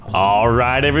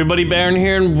Alright everybody, Baron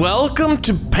here, and welcome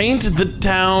to Paint the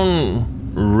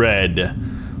Town Red.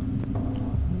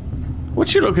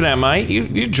 What you looking at, mate?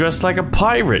 You dressed like a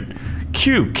pirate.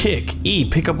 Q, kick. E,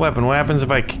 pick up weapon. What happens if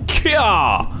I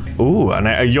Kya? Ooh,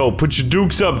 and yo, put your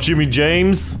dukes up, Jimmy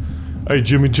James. Hey,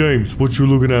 Jimmy James, what you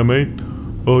looking at, mate?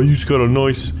 Oh, you got a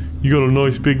nice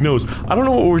big nose. I don't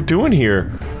know what we're doing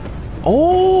here.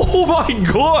 Oh my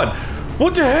god!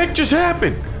 What the heck just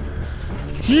happened?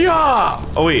 Yeah!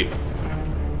 Oh wait.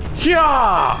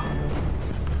 Yeah!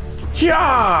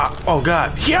 Yeah! Oh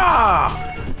god.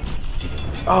 Yeah!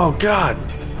 Oh god.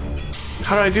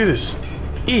 How do I do this?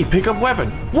 E, pick up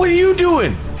weapon. What are you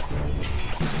doing?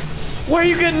 Why are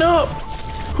you getting up?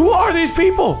 Who are these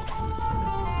people?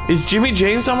 Is Jimmy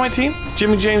James on my team?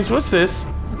 Jimmy James, what's this?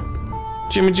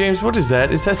 Jimmy James, what is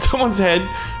that? Is that someone's head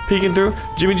peeking through?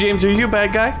 Jimmy James, are you a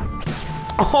bad guy?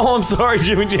 Oh, I'm sorry,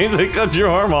 Jimmy James, I cut your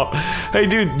arm off. Hey,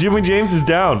 dude, Jimmy James is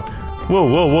down. Whoa,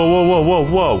 whoa, whoa, whoa, whoa, whoa,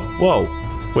 whoa,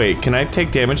 whoa. Wait, can I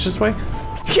take damage this way?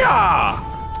 Yeah!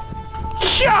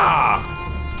 Yeah!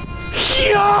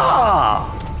 Yeah!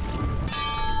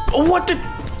 What the?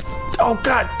 Oh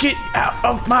god, get out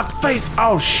of my face!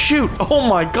 Oh shoot! Oh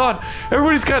my god!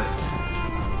 Everybody's got.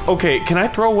 Okay, can I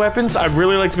throw weapons? I'd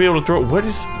really like to be able to throw. What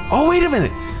is? Oh wait a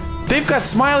minute! They've got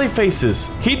smiley faces.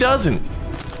 He doesn't.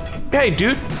 Hey,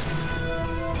 dude.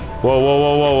 Whoa, whoa,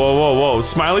 whoa, whoa, whoa, whoa, whoa!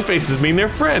 Smiley faces mean they're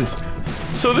friends.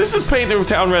 So this is Paint the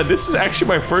Town Red. This is actually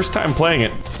my first time playing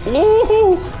it.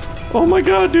 Ooh! Oh my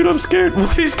god, dude, I'm scared.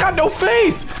 He's got no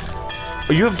face. Oh,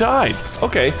 you have died.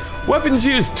 Okay. Weapons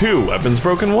used 2. Weapons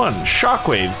broken 1.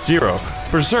 Shockwaves 0.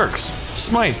 Berserks.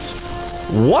 Smites.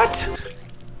 What?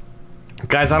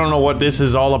 Guys, I don't know what this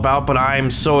is all about, but I'm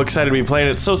so excited to be playing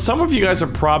it. So some of you guys are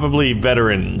probably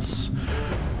veterans.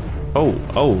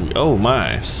 Oh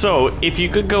my. So if you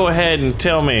could go ahead and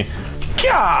tell me.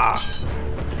 Kya!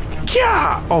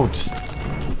 Kya! Oh, just.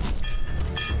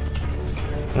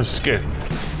 This is good.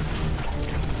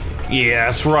 Yeah,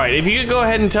 that's right. If you could go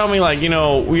ahead and tell me, like, you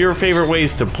know, your favorite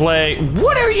ways to play.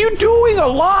 What are you doing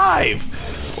alive?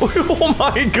 Oh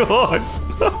my god.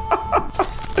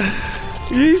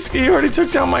 He already took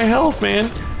down my health,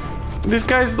 man. This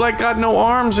guy's like got no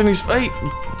arms and he's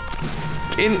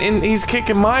and he's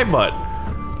kicking my butt.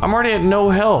 I'm already at no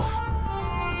health.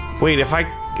 Wait, if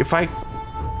I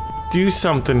do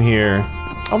something here.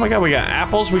 Oh my god, we got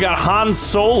apples. We got Han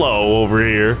Solo over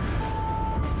here.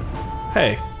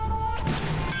 Hey.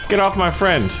 Get off my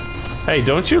friend. Hey,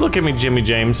 don't you look at me, Jimmy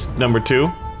James, number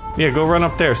 2. Yeah, go run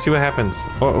up there, see what happens.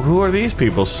 Oh, who are these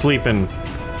people sleeping?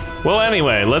 Well,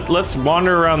 anyway, let's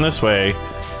wander around this way.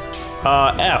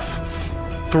 F.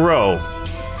 Throw.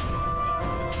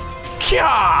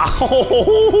 Kya!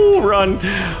 Oh, run.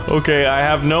 Okay, I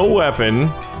have no weapon.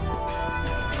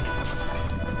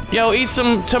 Yo, eat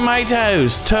some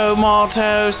tomatoes.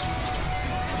 Tomatoes.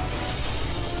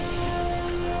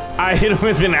 I hit him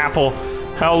with an apple.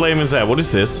 How lame is that? What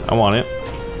is this? I want it.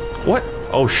 What?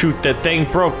 Oh shoot, that thing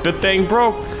broke. The thing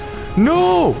broke.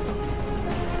 No!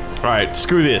 Alright,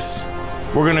 screw this.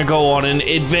 We're gonna go on an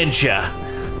adventure.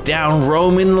 Down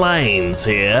Roman lanes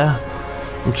here.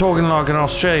 I'm talking like an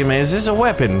Australian man. Is this a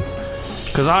weapon?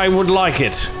 Cause I would like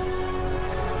it.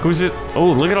 Who's it?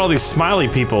 Oh, look at all these smiley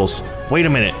peoples. Wait a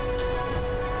minute.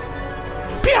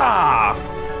 Pia!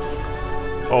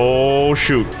 Oh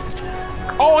shoot.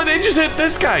 Oh, they just hit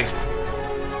this guy.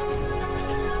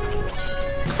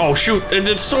 Oh shoot,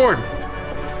 the sword!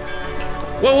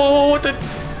 Whoa, whoa, whoa, what the?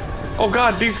 Oh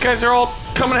god, these guys are all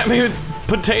coming at me with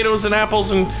potatoes and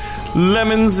apples and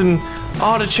lemons and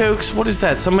artichokes. What is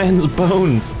that? Some man's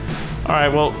bones.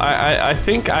 Alright, well, I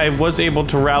think I was able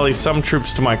to rally some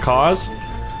troops to my cause.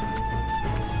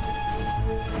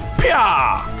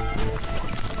 Pia!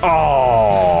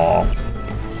 Oh!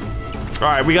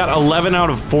 Alright, we got 11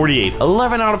 out of 48.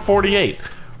 11 out of 48.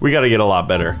 We gotta get a lot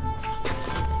better.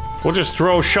 We'll just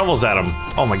throw shovels at them.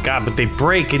 Oh my god, but they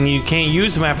break and you can't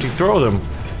use them after you throw them.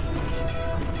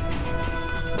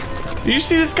 Did you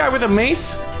see this guy with a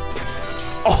mace?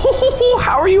 Oh,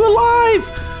 how are you alive?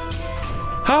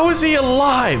 How is he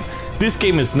alive? This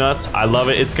game is nuts. I love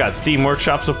it. It's got Steam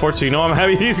Workshop support, so you know I'm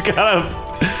happy. He's got a...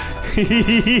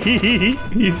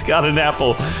 He's got an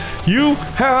apple. You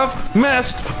have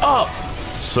messed up.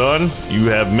 Son, you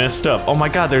have messed up. Oh my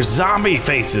god, there's zombie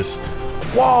faces.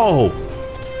 Whoa.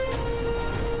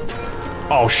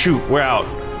 Oh shoot, we're out.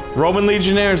 Roman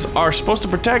legionnaires are supposed to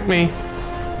protect me,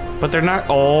 but they're not.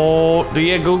 Oh,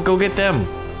 yeah, go get them.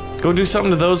 Go do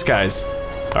something to those guys.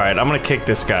 All right, I'm gonna kick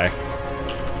this guy.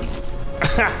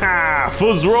 Haha,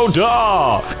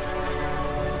 Fuzroda.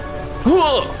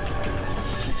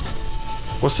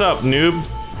 What's up, noob?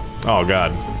 Oh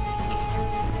god.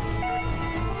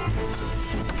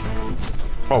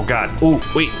 Oh god. Oh,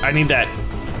 wait, I need that.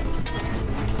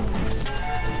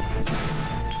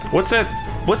 What's that?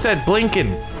 What's that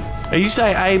blinking? You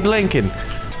say I ain't blinking.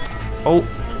 Oh.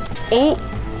 Oh.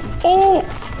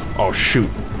 Oh. Oh shoot.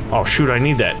 Oh shoot, I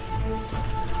need that.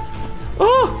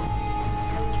 Oh.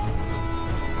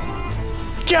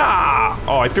 Yeah.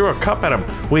 Oh, I threw a cup at him.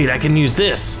 Wait, I can use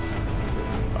this.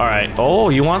 Alright. Oh,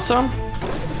 you want some?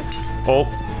 Oh,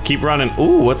 keep running.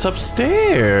 Ooh, what's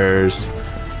upstairs?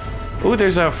 Ooh,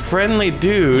 there's a friendly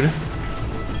dude.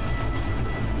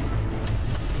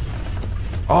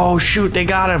 Oh shoot, they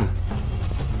got him.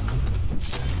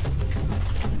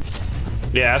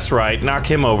 Yeah, that's right. Knock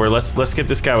him over. Let's get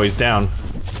this guy while he's down.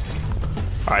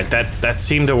 Alright, that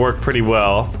seemed to work pretty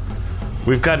well.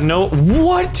 We've got no...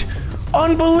 What?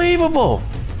 Unbelievable!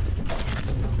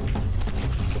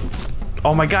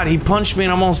 Oh my god, he punched me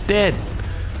and I'm almost dead.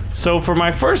 So for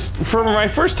my first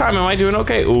time, am I doing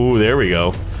okay? Ooh, there we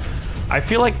go. I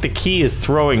feel like the key is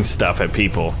throwing stuff at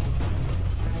people.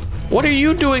 What are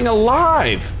you doing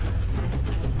alive?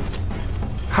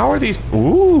 How are these...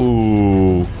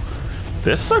 Ooh.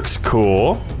 This looks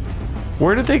cool.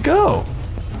 Where did they go?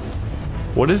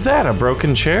 What is that, a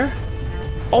broken chair?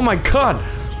 Oh my god,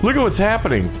 look at what's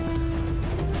happening.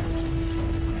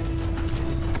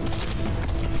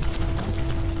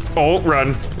 Oh,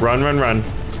 run, run, run, run.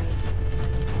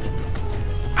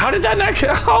 How did that not...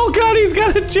 Oh god, he's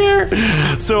got a chair!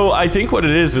 So I think what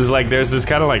it is like there's this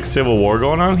kind of like civil war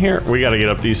going on here. We gotta get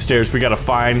up these stairs. We gotta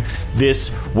find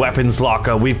this weapons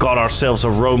locker. We've got ourselves a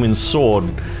Roman sword.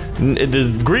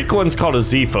 The Greek one's called a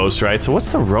Xephos, right? So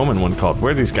what's the Roman one called?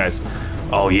 Where are these guys?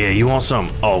 Oh yeah, you want some?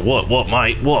 Oh, what,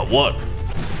 mate? What?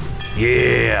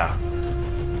 Yeah.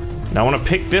 Now I wanna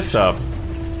pick this up.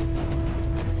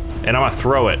 And I'm gonna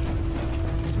throw it.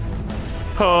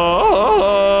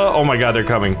 Oh my god, they're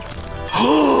coming.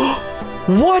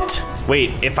 What?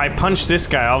 Wait, if I punch this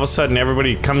guy, all of a sudden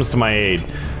everybody comes to my aid.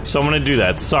 So I'm gonna do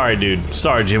that. Sorry, dude.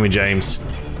 Sorry, Jimmy James.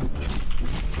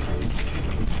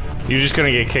 You're just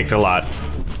gonna get kicked a lot.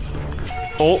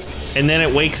 Oh, and then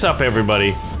it wakes up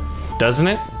everybody. Doesn't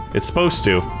it? It's supposed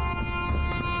to.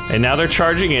 And now they're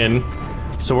charging in.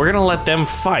 So we're gonna let them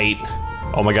fight.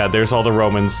 Oh my god, there's all the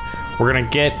Romans. We're gonna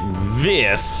get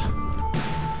this.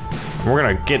 We're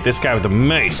gonna get this guy with the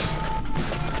mace.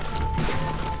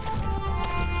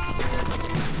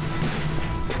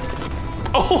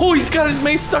 Oh, he's got his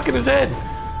mace stuck in his head.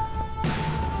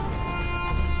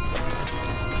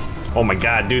 Oh my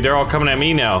god, dude, they're all coming at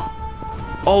me now.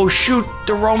 Oh shoot,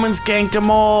 the Romans ganked them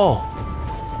all.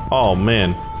 Oh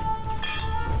man.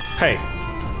 Hey.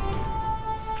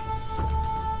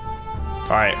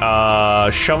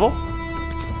 Alright, shovel?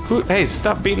 Hey,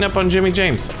 stop beating up on Jimmy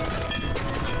James.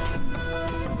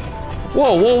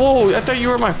 Whoa, whoa, whoa, I thought you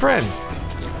were my friend.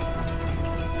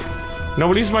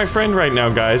 Nobody's my friend right now,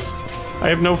 guys. I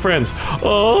have no friends.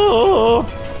 Oh!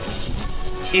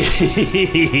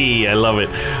 I love it.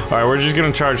 Alright, we're just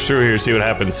gonna charge through here, see what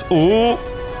happens. Ooh!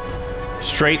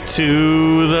 Straight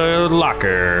to the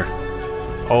locker.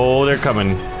 Oh, they're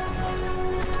coming.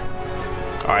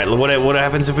 Alright, what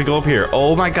happens if we go up here?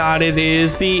 Oh my god, it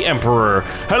is the Emperor.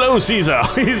 Hello, Caesar!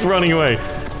 He's running away.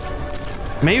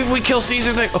 Maybe if we kill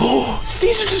Caesar, they... Oh!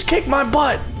 Caesar just kicked my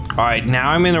butt! Alright, now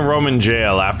I'm in a Roman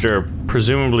jail after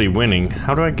presumably winning.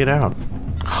 How do I get out?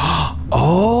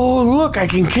 Oh, look, I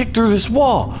can kick through this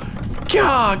wall.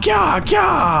 Gah, gah,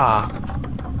 gah!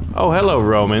 Oh, hello,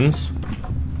 Romans.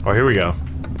 Oh, here we go.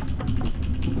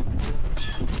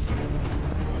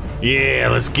 Yeah,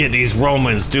 let's get these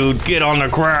Romans, dude. Get on the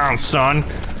ground, son.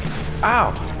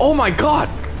 Ow. Oh my god.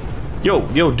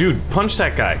 Yo, dude, punch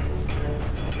that guy.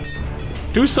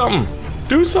 Do something.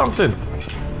 Do something.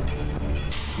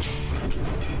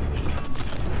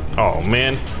 Oh,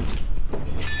 man.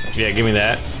 Yeah, give me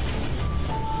that.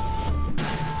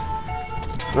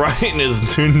 Ryan is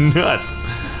nuts.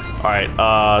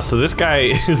 Alright, so this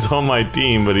guy is on my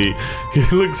team, but he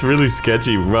looks really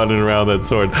sketchy running around that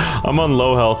sword. I'm on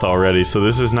low health already, so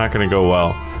this is not gonna go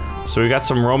well. So we got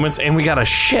some Romans, and we got a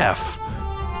chef.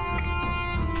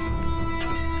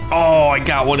 Oh, I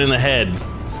got one in the head.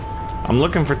 I'm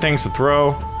looking for things to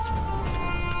throw.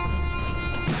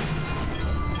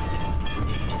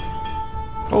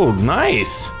 Oh,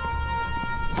 nice.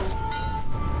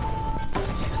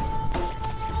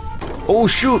 Oh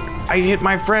shoot, I hit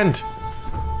my friend.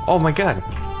 Oh my god.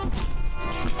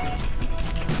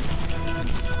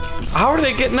 How are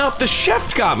they getting up? The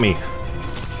chef got me.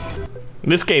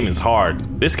 This game is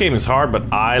hard. This game is hard, but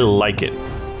I like it.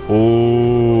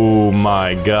 Oh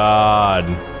my god.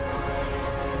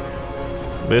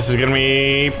 This is gonna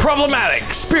be problematic.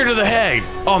 Spear to the head.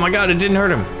 Oh my god, it didn't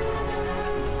hurt him.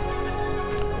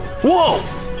 Whoa!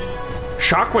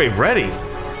 Shockwave ready.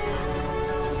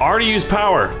 Already used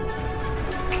power.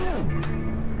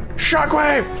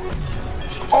 Shockwave!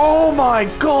 Oh my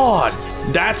god!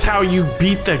 That's how you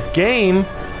beat the game.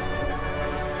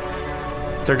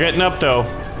 They're getting up though.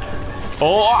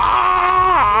 Oh!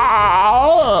 Ah!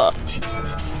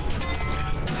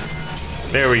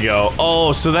 There we go.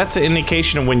 Oh, so that's an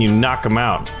indication of when you knock him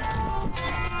out.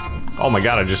 Oh my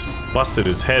god, I just busted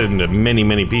his head into many,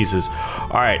 many pieces.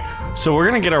 Alright, so we're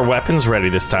gonna get our weapons ready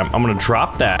this time. I'm gonna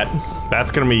drop that.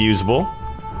 That's gonna be usable.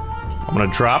 I'm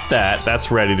gonna drop that.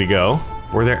 That's ready to go.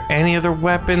 Were there any other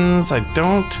weapons? I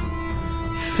don't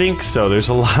think so. There's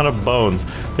a lot of bones.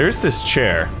 There's this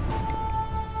chair.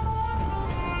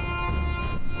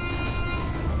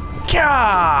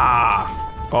 Kya!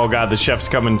 Oh god, the chef's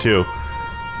coming too.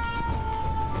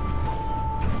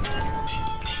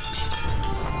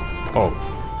 Oh.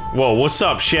 Whoa, what's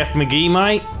up, Chef McGee,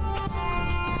 mate?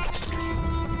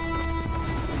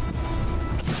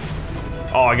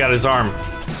 Oh, I got his arm.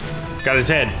 Got his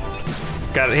head.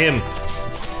 Got him.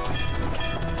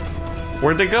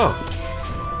 Where'd they go?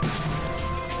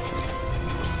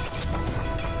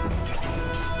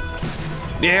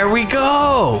 There we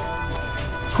go!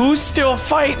 Who's still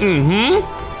fighting,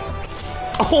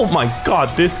 Oh my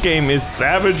god, this game is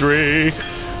savagery!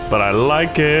 But I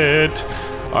like it.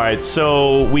 Alright,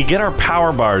 so we get our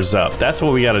power bars up. That's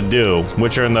what we gotta do,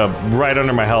 which are in the right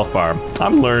under my health bar.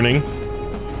 I'm learning.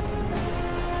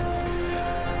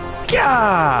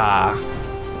 Gah!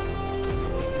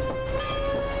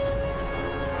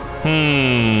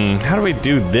 How do we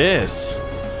do this?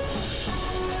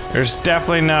 There's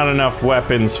definitely not enough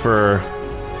weapons for...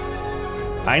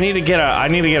 I need to get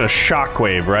a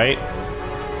shockwave, right?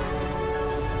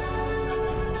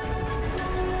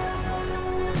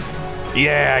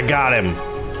 Yeah, I got him.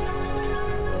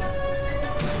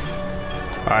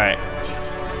 Alright.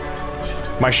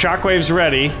 My shockwave's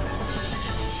ready.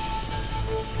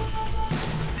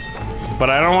 But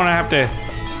I don't want to have to...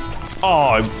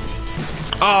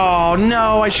 Oh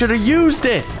no, I should have used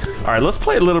it! Alright, let's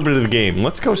play a little bit of the game.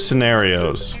 Let's go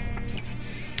scenarios.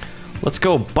 Let's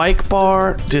go bike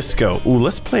bar, disco. Ooh,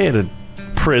 let's play at a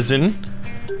prison.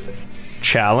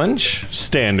 Challenge,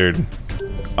 standard.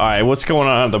 Alright, what's going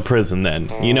on at the prison then?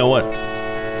 You know what?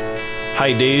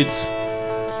 Hey dudes,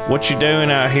 what you doing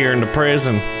out here in the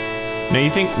prison? Now you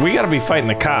think we gotta be fighting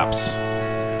the cops?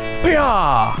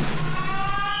 Pia!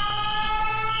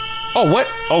 Oh, what?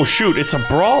 Oh shoot, it's a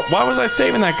brawl? Why was I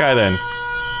saving that guy then?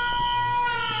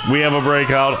 We have a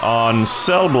breakout on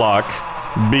cell block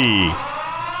B.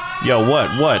 Yo,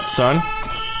 what, son?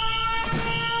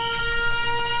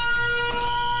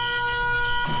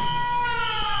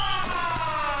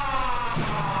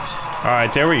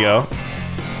 Alright, there we go.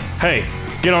 Hey,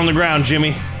 get on the ground,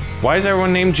 Jimmy. Why is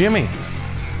everyone named Jimmy?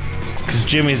 Because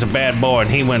Jimmy's a bad boy and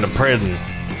he went to prison.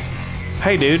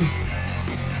 Hey, dude.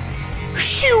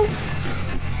 Shoo!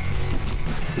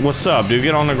 What's up, dude?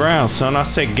 Get on the ground, son. I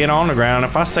said get on the ground.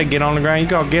 If I say get on the ground, you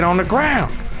gotta get on the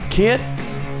ground, kid.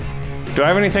 Do I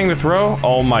have anything to throw?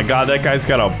 Oh my god, that guy's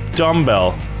got a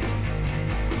dumbbell.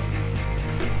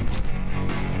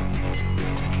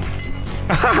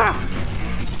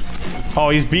 Oh,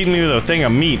 he's beating me with a thing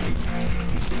of meat.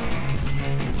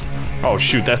 Oh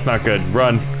shoot, that's not good.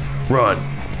 Run. Run.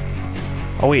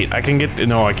 Oh wait, I can get...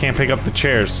 No, I can't pick up the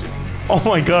chairs. Oh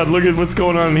my god, look at what's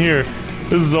going on here.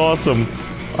 This is awesome.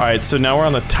 Alright, so now we're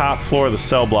on the top floor of the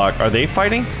cell block. Are they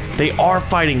fighting? They are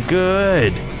fighting.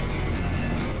 Good.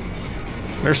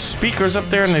 There's speakers up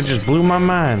there and they just blew my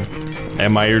mind.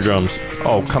 And my eardrums.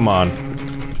 Oh, come on.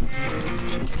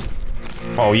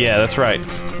 Oh yeah, that's right.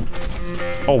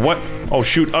 Oh, what? Oh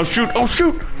shoot, oh shoot, oh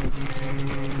shoot!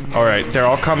 Alright, they're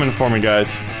all coming for me,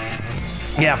 guys.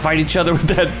 Yeah, fight each other with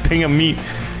that thing of meat.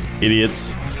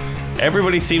 Idiots.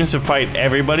 Everybody seems to fight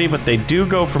everybody, but they do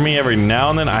go for me every now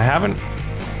and then. I haven't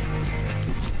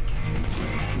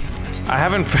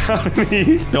found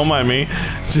any, don't mind me,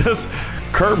 just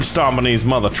curb stomping these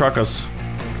mother truckers.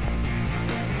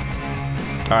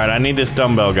 Alright, I need this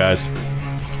dumbbell, guys.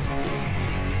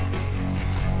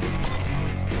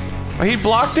 Oh, he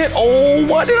blocked it? Oh,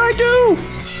 what did I do?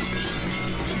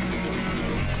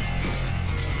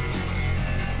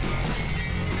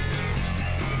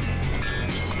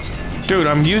 Dude,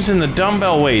 I'm using the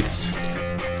dumbbell weights.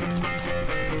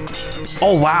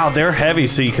 Oh wow, they're heavy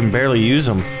so you can barely use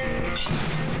them.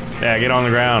 Yeah, get on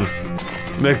the ground.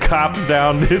 The cop's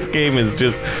down. This game is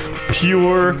just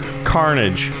pure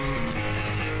carnage.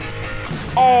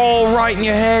 Oh, right in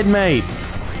your head, mate.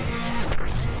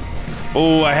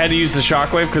 Oh, I had to use the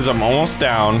shockwave because I'm almost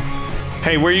down.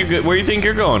 Hey, where you think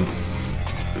you're going?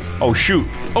 Oh shoot.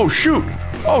 Oh, shoot.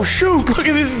 Oh, shoot. Look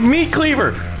at this meat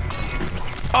cleaver.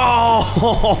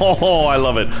 Oh, I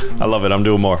love it. I love it. I'm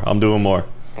doing more. I'm doing more.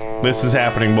 This is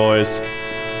happening, boys.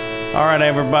 All right,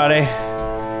 everybody.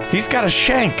 He's got a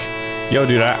shank. Yo,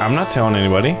 dude, I'm not telling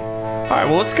anybody. All right,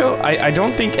 well, let's go. I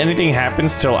don't think anything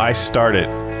happens till I start it.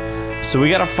 So we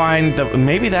gotta find the...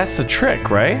 Maybe that's the trick,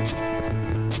 right?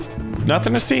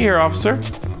 Nothing to see here, officer.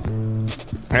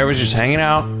 Everyone's just hanging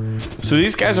out. So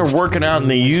these guys are working out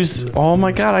and they use... Oh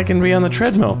my god, I can be on the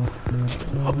treadmill.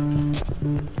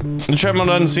 The treadmill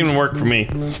doesn't seem to work for me.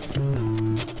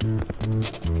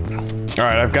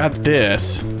 Alright, I've got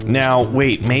this. Now,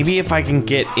 wait, maybe if I can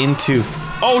get into...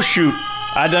 Oh shoot!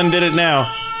 I done did it now.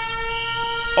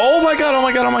 Oh my god, oh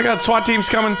my god, oh my god, SWAT team's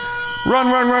coming.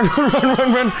 Run, run, run, run, run,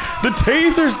 run, run. The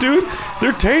tasers, dude!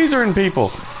 They're tasering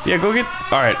people. Yeah, go get...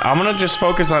 Alright, I'm gonna just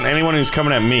focus on anyone who's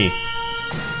coming at me.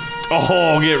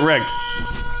 Oh, get wrecked.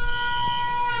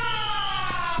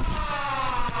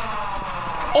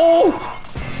 Oh!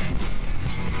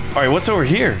 Alright, what's over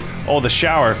here? Oh, the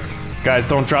shower. Guys,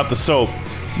 don't drop the soap.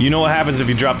 You know what happens if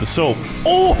you drop the soap.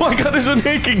 Oh my god, there's a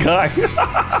naked guy!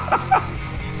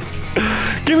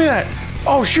 Give me that!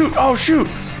 Oh shoot, oh shoot!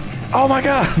 Oh my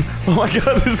god! Oh my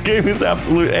god, this game is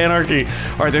absolute anarchy.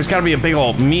 Alright, there's gotta be a big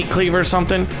old meat cleaver or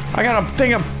something. I got a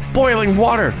thing of boiling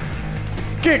water!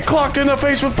 Get clocked in the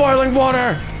face with boiling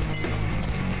water!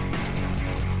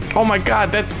 Oh my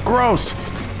god, that's gross!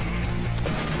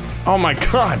 Oh my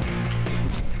god!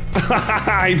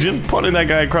 I just punted that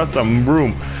guy across the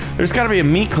room. There's gotta be a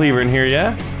meat cleaver in here,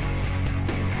 yeah?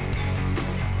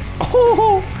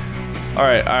 Oh!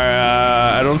 Alright,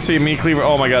 I don't see a meat cleaver.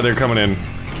 Oh my god, they're coming in.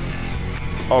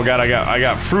 Oh god, I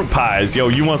got fruit pies. Yo,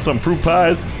 you want some fruit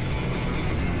pies?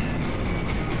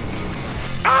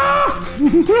 Ah!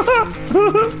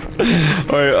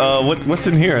 Alright, what's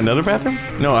in here? Another bathroom?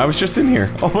 No, I was just in here.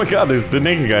 Oh my god, there's the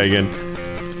naked guy again.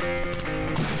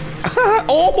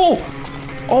 Oh!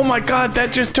 Oh my god,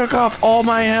 that just took off all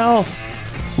my health.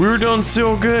 We were doing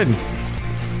so good.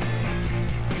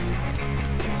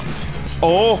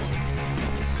 Oh.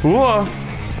 Whoa.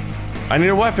 I need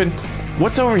a weapon.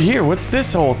 What's over here? What's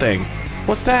this whole thing?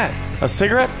 What's that? A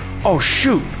cigarette? Oh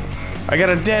shoot. I got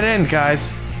a dead end,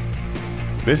 guys.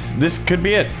 This could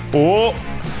be it. Oh.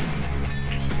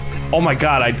 Oh my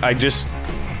god, I just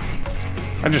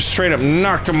straight up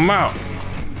knocked him out.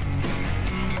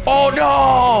 Oh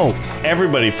no!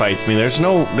 Everybody fights me. There's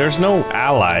no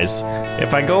allies.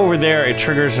 If I go over there, it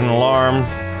triggers an alarm.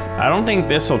 I don't think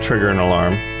this will trigger an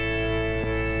alarm.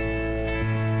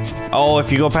 Oh,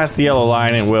 if you go past the yellow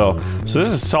line, it will. So this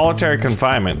is solitary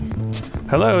confinement.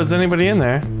 Hello, is anybody in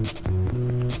there?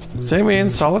 Is anybody in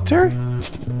solitary?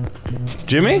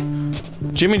 Jimmy?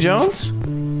 Jimmy Jones?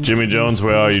 Jimmy Jones,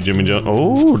 where are you, Jimmy Jones?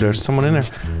 Oh, there's someone in there.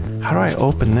 How do I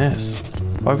open this?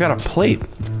 Oh, I've got a plate.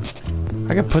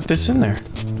 I can put this in there.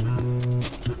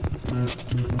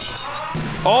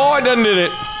 Oh, I done did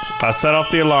it. I set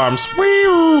off the alarms.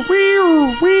 Wee-oo,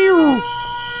 wee-oo, wee-oo,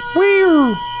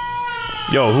 wee-oo.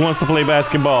 Yo, who wants to play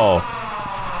basketball?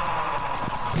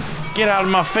 Get out of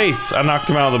my face. I knocked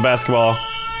him out of the basketball.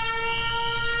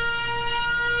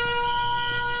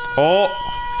 Oh.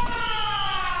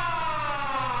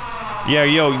 Yeah,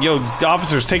 yo,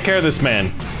 officers, take care of this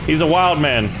man. He's a wild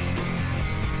man.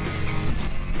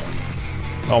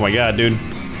 Oh my god, dude.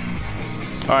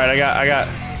 Alright, I got...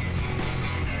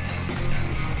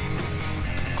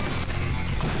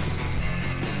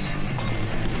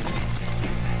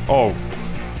 Oh.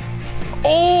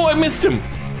 Oh, I missed him!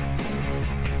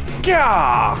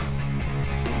 Gah!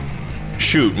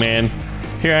 Shoot, man.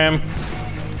 Here I am.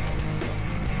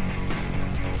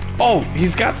 Oh,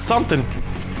 he's got something.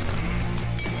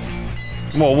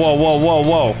 Whoa, whoa, whoa, whoa,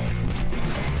 whoa.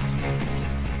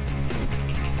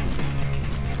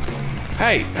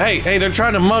 Hey, they're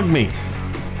trying to mug me.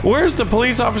 Where's the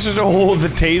police officers? Oh, the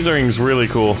tasering's really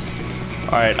cool.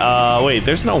 Alright, wait,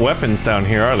 there's no weapons down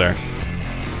here, are there?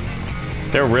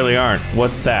 There really aren't.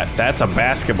 What's that? That's a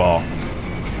basketball.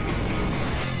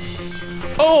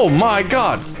 Oh my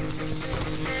god!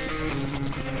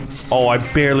 Oh, I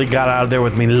barely got out of there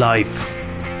with me life.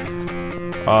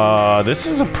 This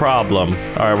is a problem.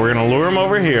 Alright, we're gonna lure him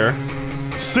over here.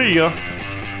 See ya!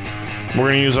 We're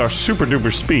gonna use our super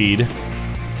duper speed.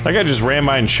 That guy just ran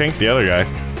by and shanked the other guy.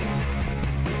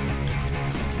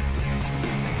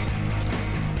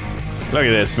 Look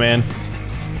at this, man.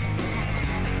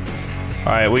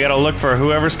 Alright, we gotta look for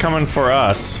whoever's coming for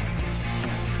us.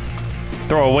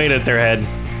 Throw a weight at their head.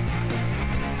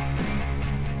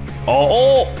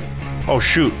 Oh! Oh,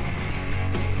 shoot.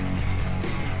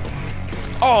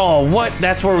 Oh, what?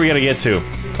 That's where we gotta get to.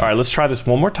 Alright, let's try this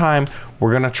one more time.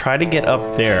 We're gonna try to get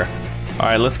up there.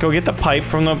 Alright, let's go get the pipe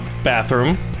from the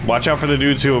bathroom. Watch out for the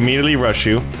dudes who immediately rush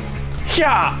you.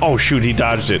 Yeah! Oh shoot, he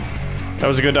dodged it. That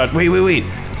was a good dodge. Wait.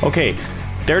 Okay,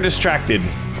 they're distracted.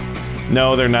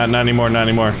 No, they're not. Not anymore, not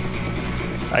anymore.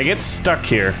 I get stuck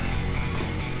here.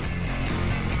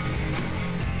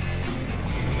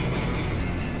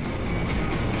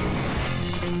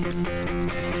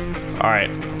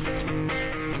 Alright.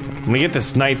 I'm gonna get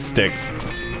this nightstick.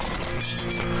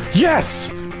 Yes!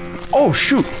 Oh,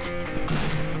 shoot!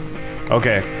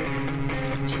 Okay.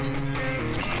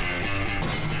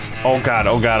 Oh god,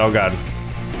 oh god, oh god.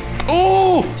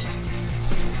 Oh!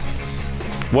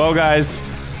 Well, guys,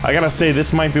 I gotta say,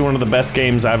 this might be one of the best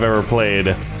games I've ever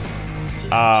played.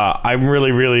 I'm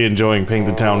really enjoying Paint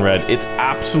the Town Red. It's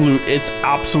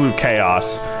absolute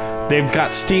chaos. They've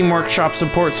got Steam Workshop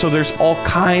support, so there's all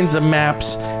kinds of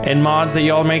maps and mods that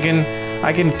y'all are making.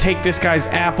 I can take this guy's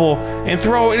apple and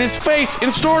throw it in his face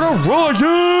and start a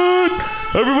riot!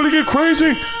 Everybody get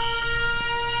crazy!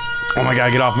 Oh my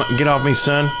god, get off me,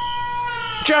 son.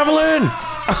 Javelin!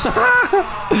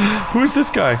 Who's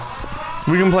this guy?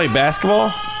 We can play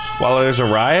basketball while there's a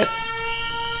riot?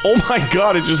 Oh my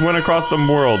god, it just went across the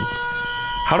world.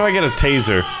 How do I get a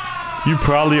taser? You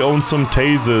probably own some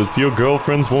tasers. Your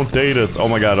girlfriends won't date us. Oh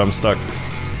my god, I'm stuck.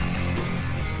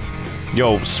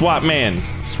 Yo, swap man.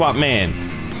 Swap man.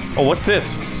 Oh, what's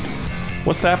this?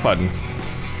 What's that button?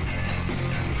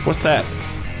 What's that?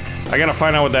 I gotta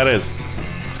find out what that is.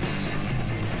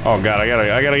 Oh god, I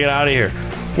gotta get out of here.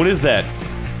 What is that?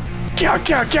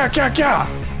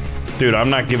 Dude, I'm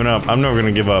not giving up. I'm never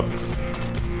gonna give up.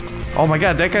 Oh my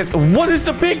god, that guy. What is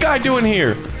the big guy doing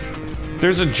here?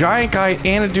 There's a giant guy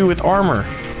and a dude with armor.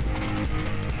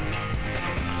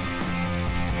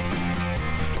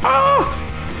 Ah!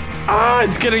 Ah,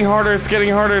 it's getting harder, it's getting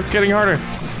harder, it's getting harder.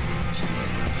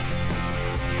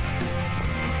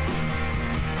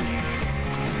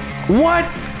 What?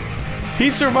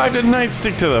 He survived a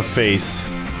nightstick to the face.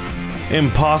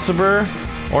 Impossible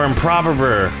or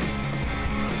improper?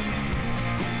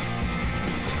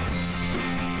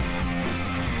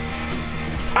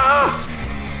 Ah!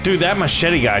 Dude, that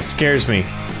machete guy scares me.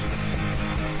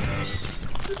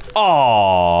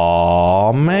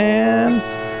 Aww, man.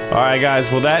 Alright, guys,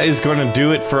 well, that is gonna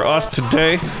do it for us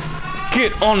today.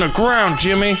 Get on the ground,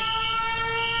 Jimmy.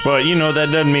 But, you know,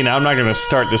 that doesn't mean I'm not gonna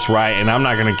start this riot and I'm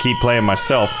not gonna keep playing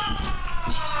myself.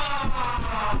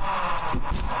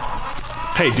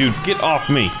 Hey, dude, get off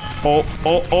me.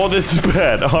 Oh, this is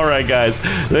bad. Alright, guys.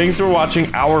 Thanks for watching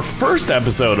our first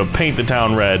episode of Paint the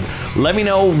Town Red. Let me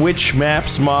know which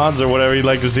maps, mods, or whatever you'd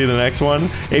like to see in the next one.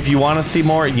 If you want to see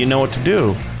more, you know what to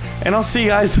do. And I'll see you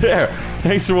guys there.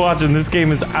 Thanks for watching. This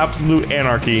game is absolute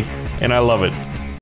anarchy, and I love it.